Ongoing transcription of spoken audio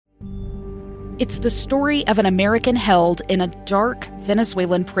It's the story of an American held in a dark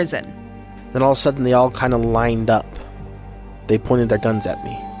Venezuelan prison. Then all of a sudden they all kind of lined up. They pointed their guns at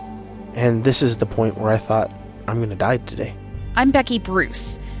me. And this is the point where I thought, I'm going to die today. I'm Becky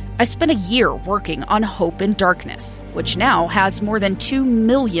Bruce. I spent a year working on Hope in Darkness, which now has more than 2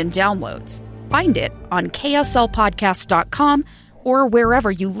 million downloads. Find it on kslpodcast.com or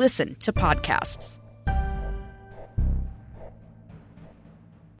wherever you listen to podcasts.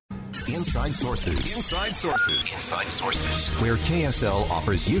 Inside Sources. Inside Sources. Inside Sources. Where KSL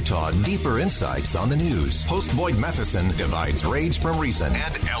offers Utah deeper insights on the news. Host Boyd Matheson divides rage from reason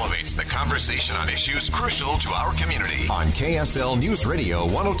and elevates the conversation on issues crucial to our community. On KSL News Radio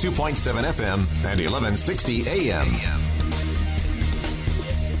 102.7 FM and 1160 AM.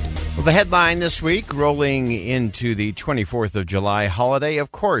 Well, the headline this week, rolling into the 24th of July holiday,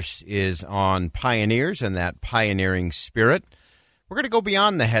 of course, is on pioneers and that pioneering spirit. We're going to go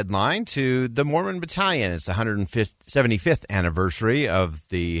beyond the headline to the Mormon Battalion. It's the 175th anniversary of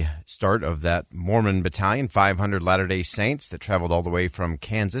the start of that Mormon Battalion, 500 Latter-day Saints that traveled all the way from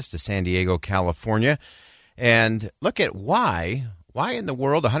Kansas to San Diego, California. And look at why in the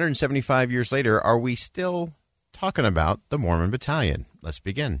world, 175 years later, are we still talking about the Mormon Battalion? Let's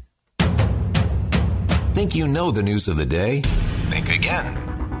begin. Think you know the news of the day? Think again.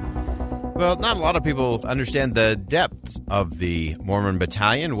 Well, not a lot of people understand the depths of the Mormon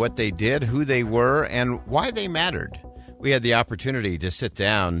Battalion, what they did, who they were, and why they mattered. We had the opportunity to sit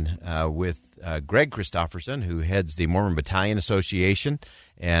down with Greg Christofferson, who heads the Mormon Battalion Association,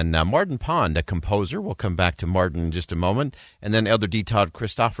 and Martin Pond, a composer. We'll come back to Martin in just a moment. And then Elder D. Todd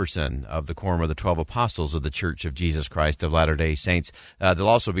Christofferson of the Quorum of the 12 Apostles of the Church of Jesus Christ of Latter-day Saints. There'll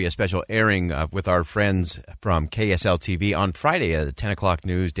also be a special airing with our friends from KSL TV on Friday at the 10 o'clock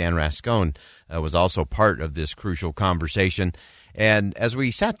news. Dan Rascone was also part of this crucial conversation. And as we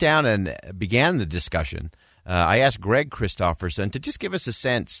sat down and began the discussion, I asked Greg Christofferson to just give us a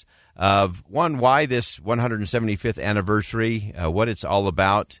sense of, one, why this 175th anniversary, what it's all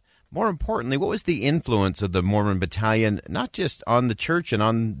about. More importantly, what was the influence of the Mormon Battalion, not just on the church and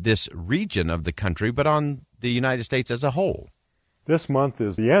on this region of the country, but on the United States as a whole? This month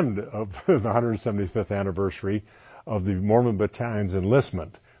is the end of the 175th anniversary of the Mormon Battalion's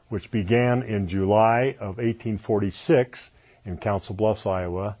enlistment, which began in July of 1846 in Council Bluffs,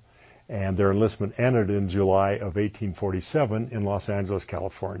 Iowa, and their enlistment ended in July of 1847 in Los Angeles,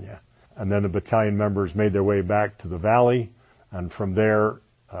 California. And then the battalion members made their way back to the valley, and from there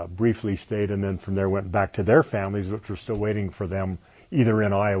briefly stayed, and then from there went back to their families, which were still waiting for them either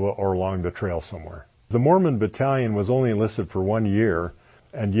in Iowa or along the trail somewhere. The Mormon Battalion was only enlisted for 1 year,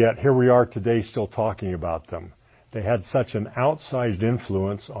 and yet here we are today still talking about them. They had such an outsized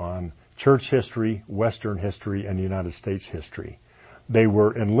influence on church history, Western history, and United States history. They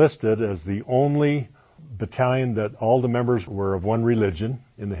were enlisted as the only battalion that all the members were of one religion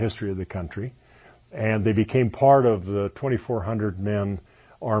in the history of the country, and they became part of the 2,400 men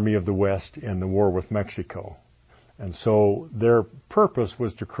Army of the West in the war with Mexico. And so their purpose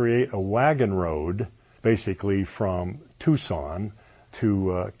was to create a wagon road, basically from Tucson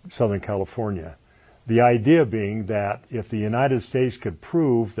to Southern California. The idea being that if the United States could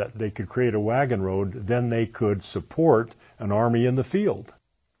prove that they could create a wagon road, then they could support an army in the field.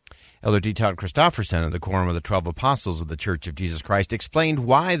 Elder D. Todd Christofferson of the Quorum of the 12 Apostles of the Church of Jesus Christ explained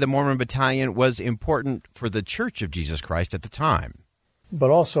why the Mormon Battalion was important for the Church of Jesus Christ at the time. But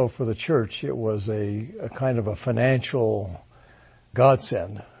also for the church, it was a kind of a financial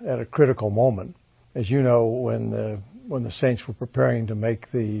godsend at a critical moment. As you know, when the saints were preparing to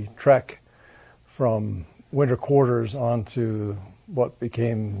make the trek from winter quarters onto what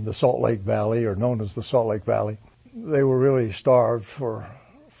became the Salt Lake Valley, or known as the Salt Lake Valley, they were really starved for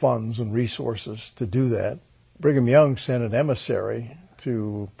funds and resources to do that. Brigham Young sent an emissary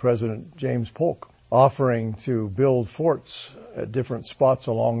to President James Polk, offering to build forts at different spots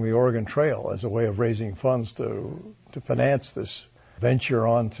along the Oregon Trail as a way of raising funds to finance this venture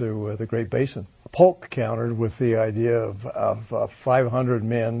onto the Great Basin. Polk countered with the idea of 500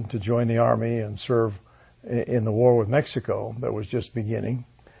 men to join the army and serve in the war with Mexico that was just beginning.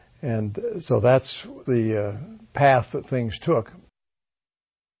 And so that's the path that things took.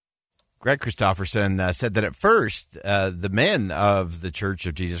 Greg Christofferson said that at first, the men of the Church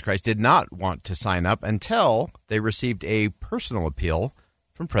of Jesus Christ did not want to sign up until they received a personal appeal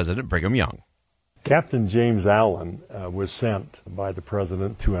from President Brigham Young. Captain James Allen was sent by the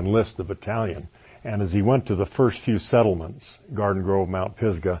president to enlist the battalion. And as he went to the first few settlements, Garden Grove, Mount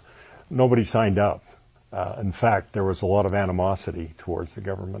Pisgah, nobody signed up. In fact, there was a lot of animosity towards the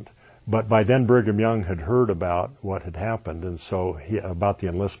government. But by then, Brigham Young had heard about what had happened, and so about the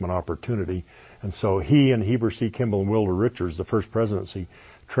enlistment opportunity. And so he and Heber C. Kimball and Wilbur Richards, the first presidency,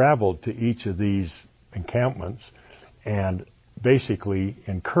 traveled to each of these encampments and basically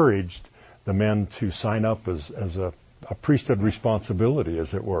encouraged the men to sign up as a priesthood responsibility,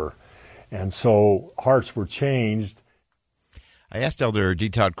 as it were. And so hearts were changed. I asked Elder D.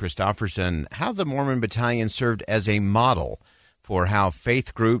 Todd Christofferson how the Mormon Battalion served as a model for how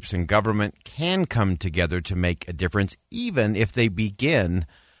faith groups and government can come together to make a difference, even if they begin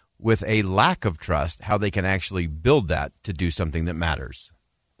with a lack of trust, how they can actually build that to do something that matters.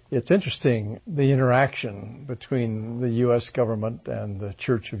 It's interesting, the interaction between the U.S. government and the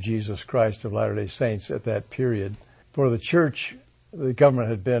Church of Jesus Christ of Latter-day Saints at that period. For the church, the government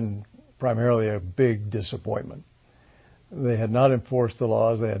had been primarily a big disappointment. They had not enforced the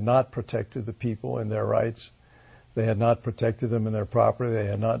laws. They had not protected the people in their rights. They had not protected them in their property. They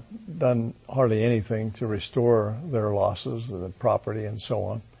had not done hardly anything to restore their losses, the property, and so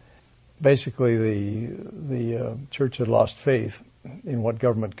on. Basically, the church had lost faith in what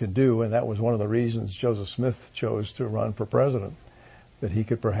government could do, and that was one of the reasons Joseph Smith chose to run for president, that he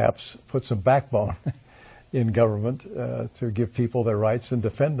could perhaps put some backbone in government to give people their rights and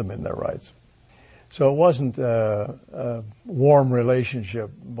defend them in their rights. So it wasn't a warm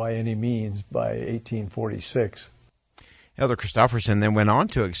relationship by any means by 1846. Elder Christofferson then went on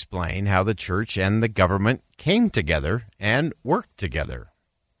to explain how the church and the government came together and worked together.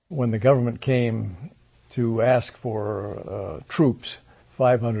 When the government came to ask for troops,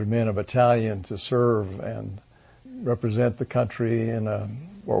 500 men, a battalion to serve and represent the country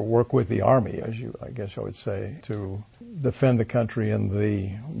or work with the army, I guess I would say, to defend the country in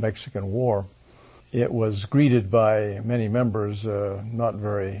the Mexican War, it was greeted by many members not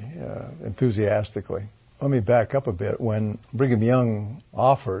very enthusiastically. Let me back up a bit. When Brigham Young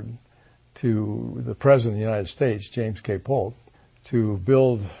offered to the President of the United States, James K. Polk, to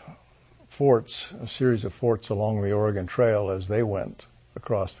build forts, a series of forts along the Oregon Trail as they went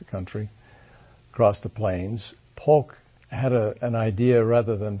across the country, across the plains, Polk had an idea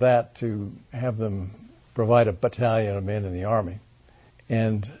rather than that to have them provide a battalion of men in the Army.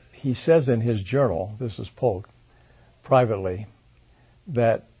 And he says in his journal, this is Polk, privately,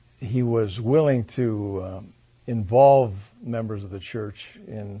 that he was willing to involve members of the church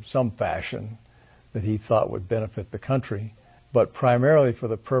in some fashion that he thought would benefit the country, but primarily for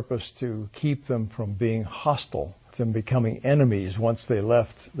the purpose to keep them from being hostile, them becoming enemies once they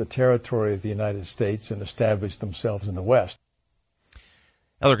left the territory of the United States and established themselves in the West.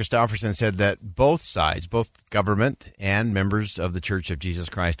 Elder Christofferson said that both sides, both government and members of the Church of Jesus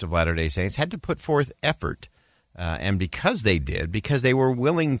Christ of Latter-day Saints, had to put forth effort. And because they did, because they were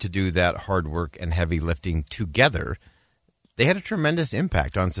willing to do that hard work and heavy lifting together, they had a tremendous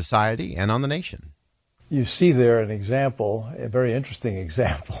impact on society and on the nation. You see there an example, a very interesting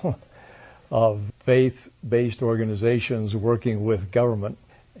example, of faith-based organizations working with government.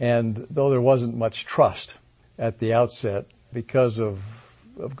 And though there wasn't much trust at the outset because of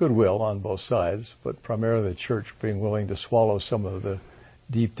goodwill on both sides, but primarily the church being willing to swallow some of the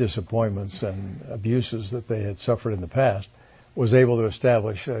deep disappointments and abuses that they had suffered in the past, was able to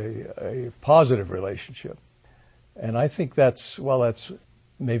establish a positive relationship. And I think that's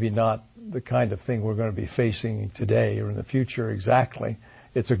maybe not the kind of thing we're going to be facing today or in the future exactly.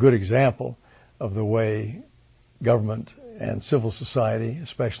 It's a good example of the way government and civil society,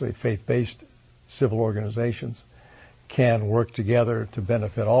 especially faith-based civil organizations, can work together to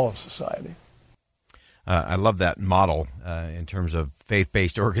benefit all of society. I love that model in terms of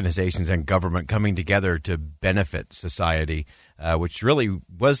faith-based organizations and government coming together to benefit society, which really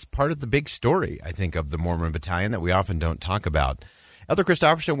was part of the big story, I think, of the Mormon Battalion that we often don't talk about. Elder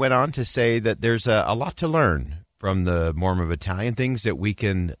Christofferson went on to say that there's a lot to learn from the Mormon Battalion, things that we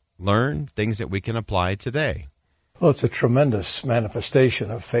can learn, things that we can apply today. Well, it's a tremendous manifestation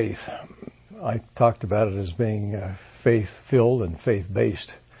of faith. I talked about it as being faith-filled and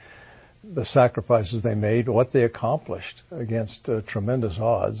faith-based. The sacrifices they made, what they accomplished against tremendous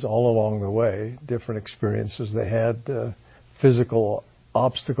odds all along the way, different experiences they had, physical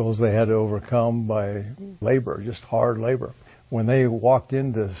obstacles they had to overcome by labor, just hard labor. When they walked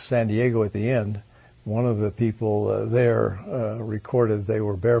into San Diego at the end, one of the people there recorded they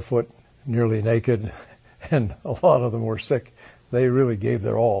were barefoot, nearly naked, and a lot of them were sick. They really gave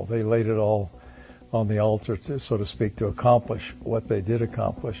their all. They laid it all on the altar, so to speak, to accomplish what they did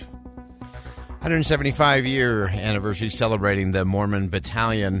accomplish. 175-year anniversary celebrating the Mormon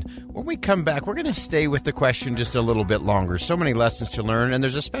Battalion. When we come back, we're going to stay with the question just a little bit longer. So many lessons to learn, and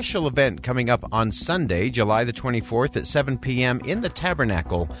there's a special event coming up on Sunday, July the 24th at 7 p.m. in the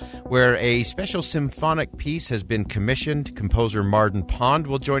Tabernacle, where a special symphonic piece has been commissioned. Composer Marden Pond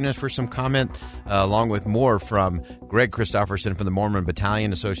will join us for some comment, along with more from Greg Christofferson from the Mormon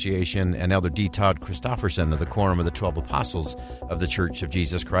Battalion Association and Elder D. Todd Christofferson of the Quorum of the 12 Apostles of the Church of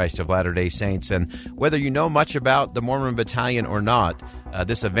Jesus Christ of Latter-day Saints. And whether you know much about the Mormon Battalion or not,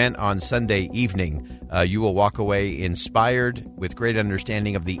 this event on Sunday evening, you will walk away inspired with great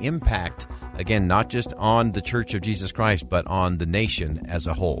understanding of the impact, again, not just on the Church of Jesus Christ, but on the nation as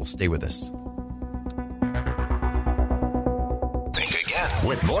a whole. Stay with us. Think again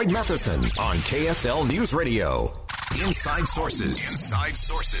with Boyd Matheson on KSL News Radio. Inside Sources. Inside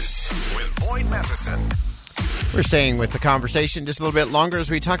Sources with Boyd Matheson. We're staying with the conversation just a little bit longer as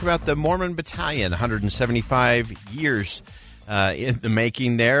we talk about the Mormon Battalion. 175 years in the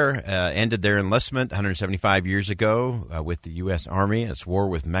making there. Ended their enlistment 175 years ago with the U.S. Army and its war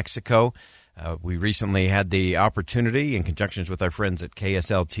with Mexico. We recently had the opportunity, in conjunction with our friends at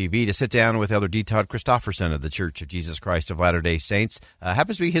KSL TV, to sit down with Elder D. Todd Christofferson of the Church of Jesus Christ of Latter-day Saints.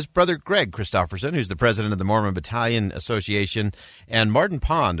 Happens to be his brother Greg Christofferson, who's the president of the Mormon Battalion Association, and Marden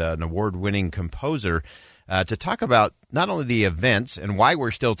Pond, an award-winning composer, to talk about not only the events and why we're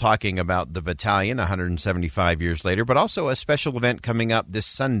still talking about the battalion 175 years later, but also a special event coming up this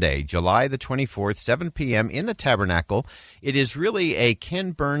Sunday, July the 24th, 7 p.m. in the Tabernacle. It is really a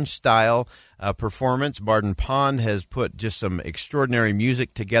Ken Burns-style performance. Marden Pond has put just some extraordinary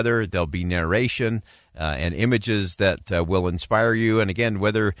music together. There'll be narration and images that will inspire you. And again,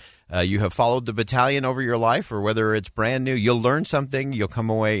 whether you have followed the battalion over your life or whether it's brand new, you'll learn something. You'll come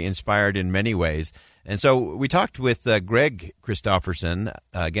away inspired in many ways. And so we talked with Greg Christofferson,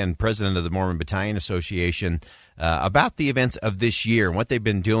 again, president of the Mormon Battalion Association, about the events of this year and what they've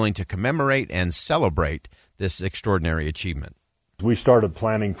been doing to commemorate and celebrate this extraordinary achievement. We started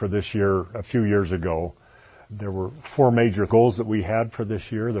planning for this year a few years ago. There were 4 major goals that we had for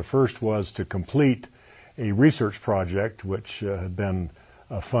this year. The first was to complete a research project which had been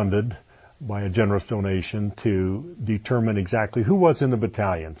funded by a generous donation to determine exactly who was in the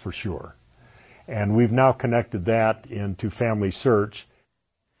battalion for sure. And we've now connected that into Family Search.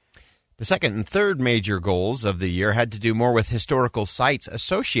 The second and third major goals of the year had to do more with historical sites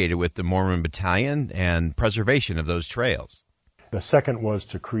associated with the Mormon Battalion and preservation of those trails. The second was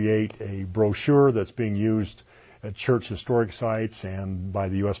to create a brochure that's being used at church historic sites and by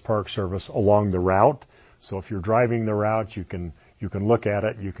the U.S. Park Service along the route. So if you're driving the route, you can look at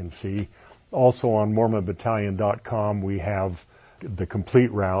it, you can see. Also on MormonBattalion.com, we have the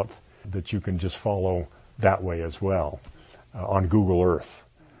complete route that you can just follow that way as well on Google Earth.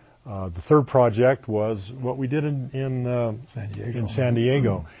 The third project was what we did in San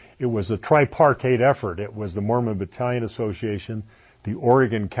Diego. It was a tripartite effort. It was the Mormon Battalion Association, the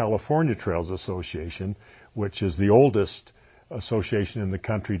Oregon-California Trails Association, which is the oldest association in the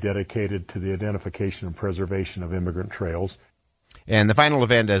country dedicated to the identification and preservation of immigrant trails. And the final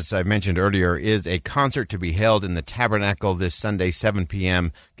event, as I mentioned earlier, is a concert to be held in the Tabernacle this Sunday, 7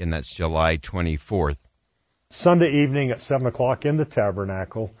 p.m. Again, that's July 24th. Sunday evening at 7 o'clock in the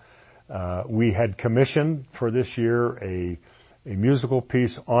Tabernacle, we had commissioned for this year a musical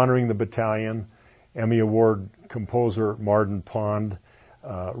piece honoring the battalion. Emmy Award composer Marden Pond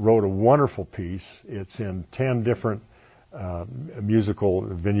wrote a wonderful piece. It's in 10 different musical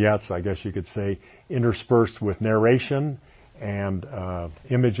vignettes, I guess you could say, interspersed with narration and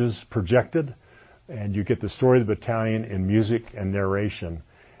images projected, and you get the story of the battalion in music and narration.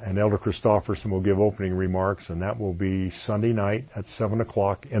 And Elder Christofferson will give opening remarks, and that will be Sunday night at 7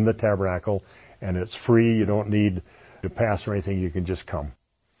 o'clock in the Tabernacle, and it's free. You don't need to pass or anything. You can just come.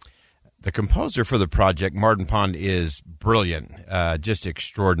 The composer for the project, Marden Pond, is brilliant, just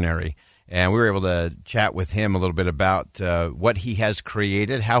extraordinary. And we were able to chat with him a little bit about what he has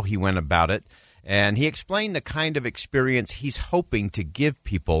created, how he went about it. And he explained the kind of experience he's hoping to give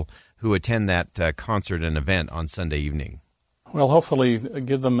people who attend that concert and event on Sunday evening. Well, hopefully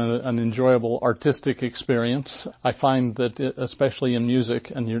give them an enjoyable artistic experience. I find that especially in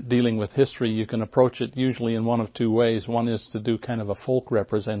music and you're dealing with history, you can approach it usually in one of two ways. One is to do kind of a folk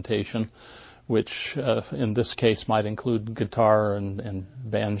representation, which in this case might include guitar and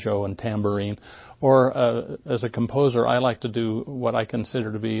banjo and tambourine. Or as a composer, I like to do what I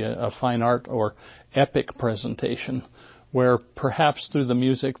consider to be a fine art or epic presentation, where perhaps through the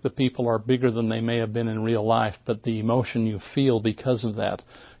music the people are bigger than they may have been in real life, but the emotion you feel because of that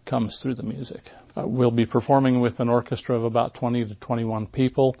comes through the music. We'll be performing with an orchestra of about 20 to 21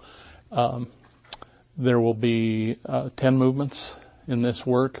 people. There will be 10 movements in this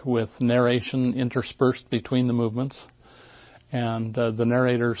work with narration interspersed between the movements. And the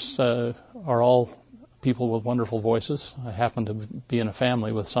narrators are all people with wonderful voices. I happen to be in a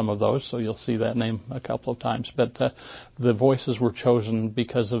family with some of those, so you'll see that name a couple of times. But the voices were chosen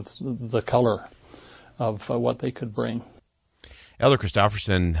because of the color of what they could bring. Elder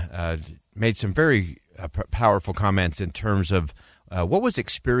Christofferson made some very powerful comments in terms of what was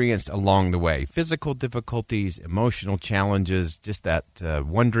experienced along the way. Physical difficulties, emotional challenges, just that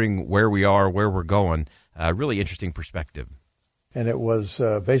wondering where we are, where we're going. Really interesting perspective. And it was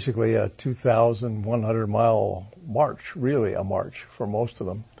basically a 2,100-mile march, really a march for most of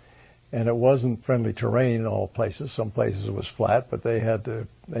them. And it wasn't friendly terrain in all places. Some places it was flat, but they had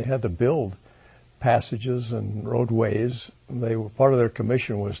to build passages and roadways. Part of their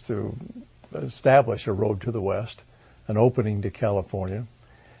commission was to establish a road to the west, an opening to California,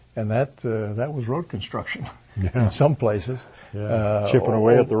 and that was road construction in some places. Yeah. Chipping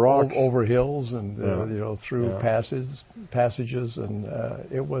away at the rocks. Over hills and through passages, and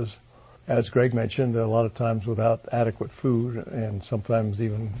it was, as Greg mentioned, a lot of times without adequate food and sometimes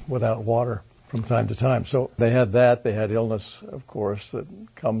even without water from time to time. So they had that. They had illness, of course, that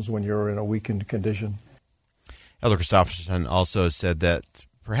comes when you're in a weakened condition. Elder Christofferson also said that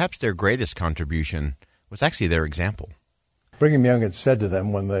perhaps their greatest contribution was actually their example. Brigham Young had said to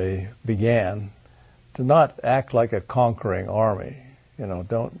them when they began to not act like a conquering army.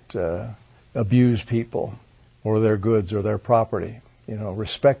 Don't abuse people or their goods or their property.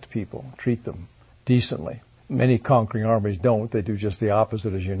 Respect people, treat them decently. Many conquering armies don't. They do just the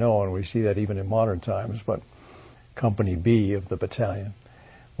opposite, as you know, and we see that even in modern times. But Company B of the battalion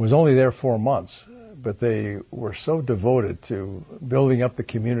was only there 4 months, but they were so devoted to building up the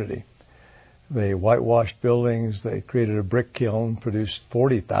community. They whitewashed buildings. They created a brick kiln, produced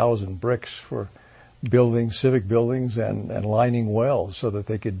 40,000 bricks for buildings, civic buildings, and lining wells so that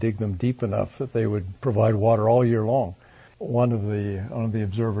they could dig them deep enough that they would provide water all year long. One of the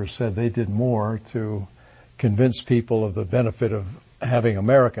observers said they did more to convince people of the benefit of having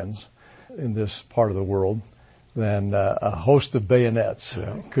Americans in this part of the world than a host of bayonets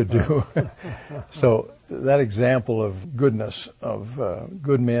could do. So that example of goodness, of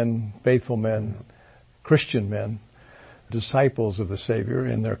good men, faithful men, Christian men, disciples of the Savior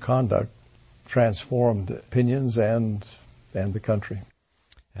in their conduct, transformed opinions and the country.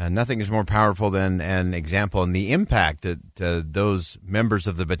 Nothing is more powerful than an example, and the impact that those members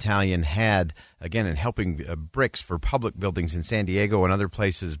of the battalion had, again, in helping bricks for public buildings in San Diego and other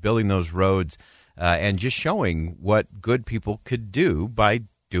places, building those roads, and just showing what good people could do by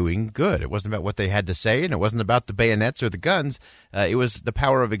doing good. It wasn't about what they had to say, and it wasn't about the bayonets or the guns. It was the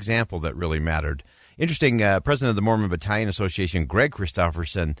power of example that really mattered. Interesting, President of the Mormon Battalion Association, Greg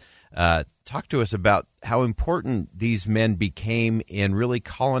Christofferson, talked to us about how important these men became in really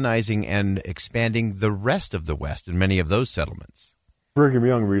colonizing and expanding the rest of the West in many of those settlements. Brigham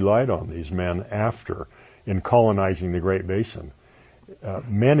Young relied on these men after in colonizing the Great Basin.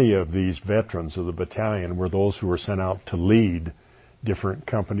 Many of these veterans of the battalion were those who were sent out to lead different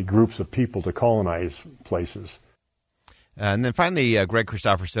company groups of people to colonize places. And then finally, Greg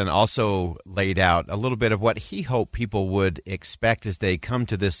Christofferson also laid out a little bit of what he hoped people would expect as they come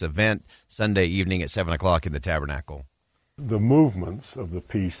to this event Sunday evening at 7 o'clock in the Tabernacle. The movements of the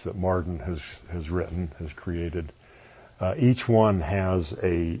piece that Martin has written, has created, each one has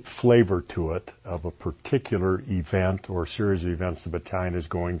a flavor to it of a particular event or series of events the battalion is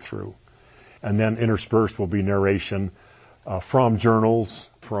going through. And then interspersed will be narration from journals,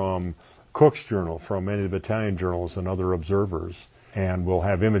 from Cook's journal, from many of the battalion journals and other observers, and we'll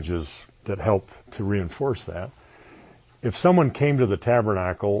have images that help to reinforce that. If someone came to the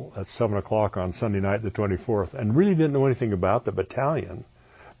Tabernacle at 7 o'clock on Sunday night, the 24th, and really didn't know anything about the battalion,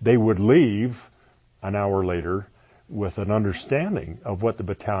 they would leave an hour later with an understanding of what the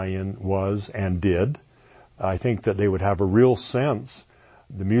battalion was and did. I think that they would have a real sense.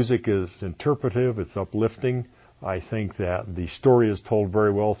 The music is interpretive, it's uplifting. I think that the story is told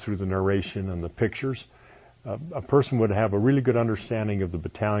very well through the narration and the pictures. A person would have a really good understanding of the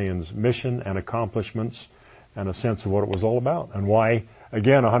battalion's mission and accomplishments and a sense of what it was all about and why,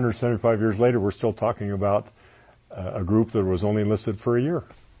 again, 175 years later, we're still talking about a group that was only enlisted for a year.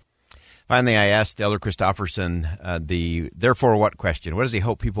 Finally, I asked Elder Christofferson the therefore what question. What does he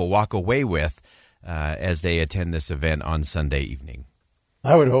hope people walk away with as they attend this event on Sunday evening?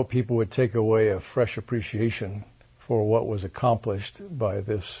 I would hope people would take away a fresh appreciation for what was accomplished by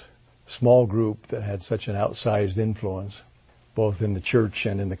this small group that had such an outsized influence, both in the church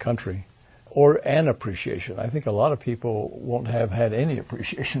and in the country, or an appreciation. I think a lot of people won't have had any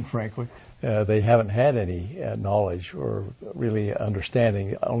appreciation, frankly. They haven't had any knowledge or really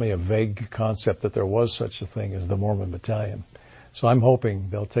understanding, only a vague concept that there was such a thing as the Mormon Battalion. So I'm hoping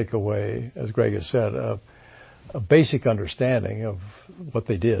they'll take away, as Greg has said, a basic understanding of what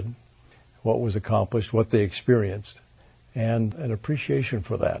they did, what was accomplished, what they experienced, and an appreciation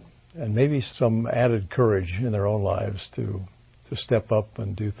for that, and maybe some added courage in their own lives to step up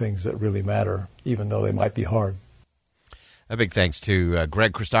and do things that really matter, even though they might be hard. A big thanks to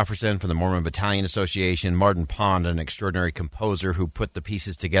Greg Christofferson from the Mormon Battalion Association, Martin Pond, an extraordinary composer who put the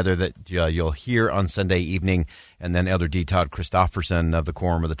pieces together that you'll hear on Sunday evening, and then Elder D. Todd Christofferson of the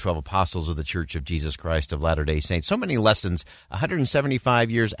Quorum of the 12 Apostles of the Church of Jesus Christ of Latter-day Saints. So many lessons,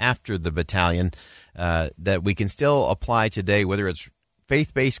 175 years after the battalion, that we can still apply today, whether it's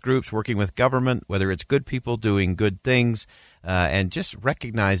faith-based groups working with government, whether it's good people doing good things, and just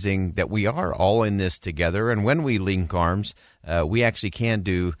recognizing that we are all in this together. And when we link arms, we actually can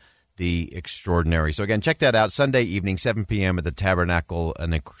do the extraordinary. So again, check that out Sunday evening, 7 p.m. at the Tabernacle,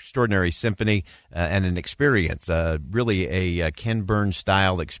 an extraordinary symphony and an experience, really a Ken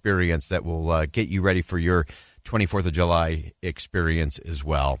Burns-style experience that will get you ready for your 24th of July experience as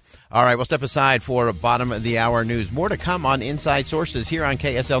well. All right, we'll step aside for bottom of the hour news. More to come on Inside Sources here on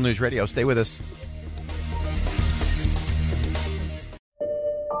KSL News Radio. Stay with us.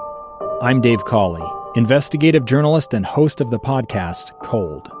 I'm Dave Cawley, investigative journalist and host of the podcast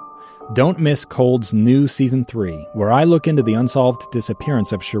Cold. Don't miss Cold's new Season 3, where I look into the unsolved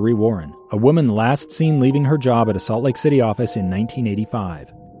disappearance of Cherie Warren, a woman last seen leaving her job at a Salt Lake City office in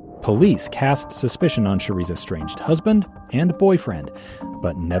 1985. Police cast suspicion on Cherie's estranged husband and boyfriend,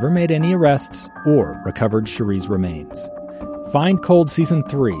 but never made any arrests or recovered Cherie's remains. Find Cold Season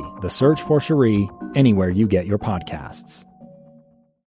 3, The Search for Cherie, anywhere you get your podcasts.